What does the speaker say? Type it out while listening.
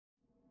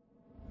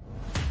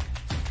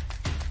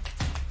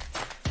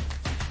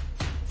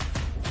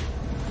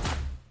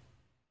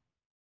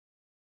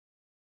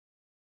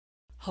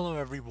Hello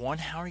everyone,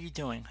 how are you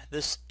doing?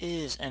 This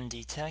is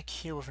MD Tech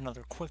here with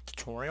another quick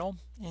tutorial.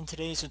 In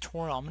today's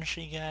tutorial I'm going to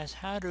show you guys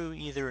how to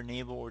either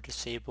enable or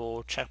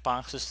disable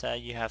checkboxes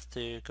that you have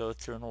to go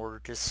through in order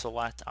to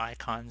select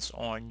icons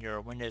on your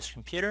Windows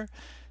computer.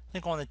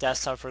 Think on the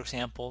desktop for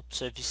example,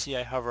 so if you see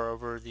I hover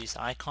over these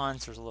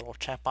icons there's a little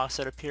checkbox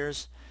that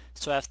appears,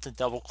 so I have to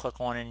double click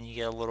on it and you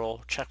get a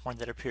little check mark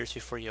that appears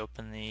before you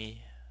open the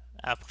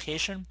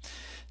application.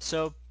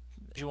 So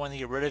if you want to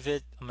get rid of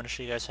it, I'm going to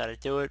show you guys how to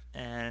do it,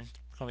 and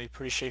it's going to be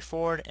pretty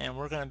straightforward. And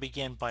we're going to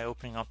begin by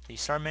opening up the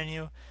start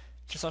menu.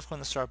 Just left click on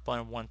the start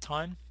button one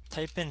time.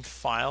 Type in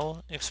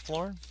File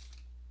Explorer.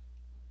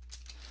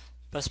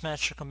 Best match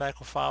should come back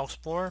with File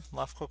Explorer.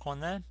 Left click on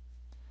that.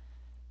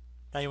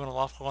 Now you want to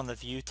left click on the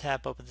View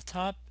tab up at the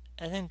top,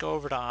 and then go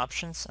over to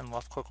Options and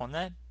left click on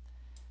that.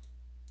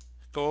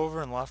 Go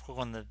over and left click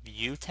on the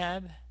View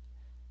tab,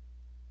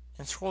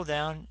 and scroll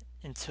down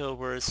until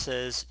where it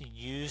says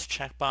use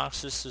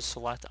checkboxes to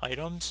select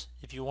items.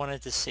 If you want to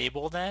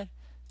disable that,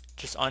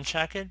 just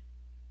uncheck it,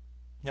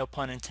 no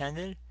pun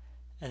intended,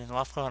 and then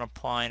left click on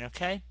apply and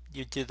OK.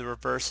 You do the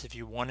reverse if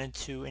you wanted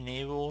to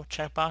enable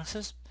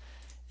checkboxes.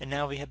 And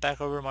now we head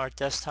back over to my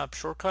desktop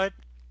shortcut.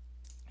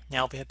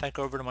 Now we head back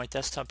over to my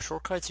desktop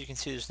shortcuts. You can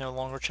see there's no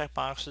longer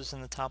checkboxes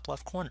in the top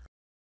left corner.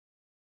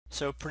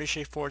 So pretty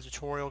straightforward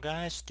tutorial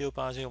guys. Do hope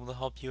I was able to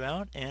help you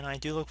out, and I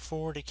do look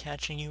forward to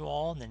catching you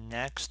all in the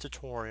next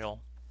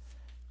tutorial.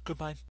 Goodbye.